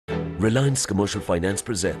Reliance Commercial Finance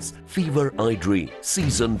presents Fever iDREAM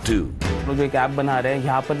Season 2. लोग जो एक ऐप बना रहे हैं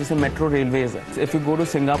यहाँ पर जैसे मेट्रो रेलवेज है. If you go to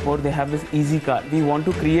Singapore, they have this easy card. We want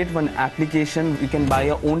to create one application. You can buy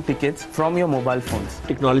your own tickets from your mobile phones.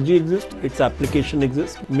 Technology exists, its application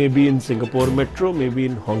exists. Maybe in Singapore Metro,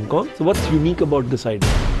 maybe in Hong Kong. So what's unique about this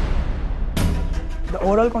idea? The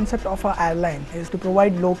overall concept of our airline is to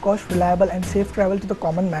provide low-cost, reliable and safe travel to the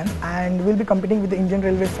common man, and we'll be competing with the Indian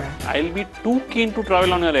Railway fare. I'll be too keen to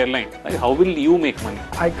travel on your airline. Like, how will you make money?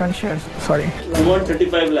 I can't share, sorry. You want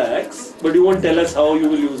 35 lakhs, but you won't tell us how you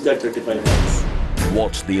will use that 35 lakhs.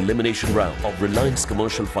 Watch the elimination round of Reliance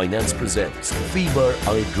Commercial Finance presents Fever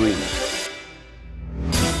iDREAM.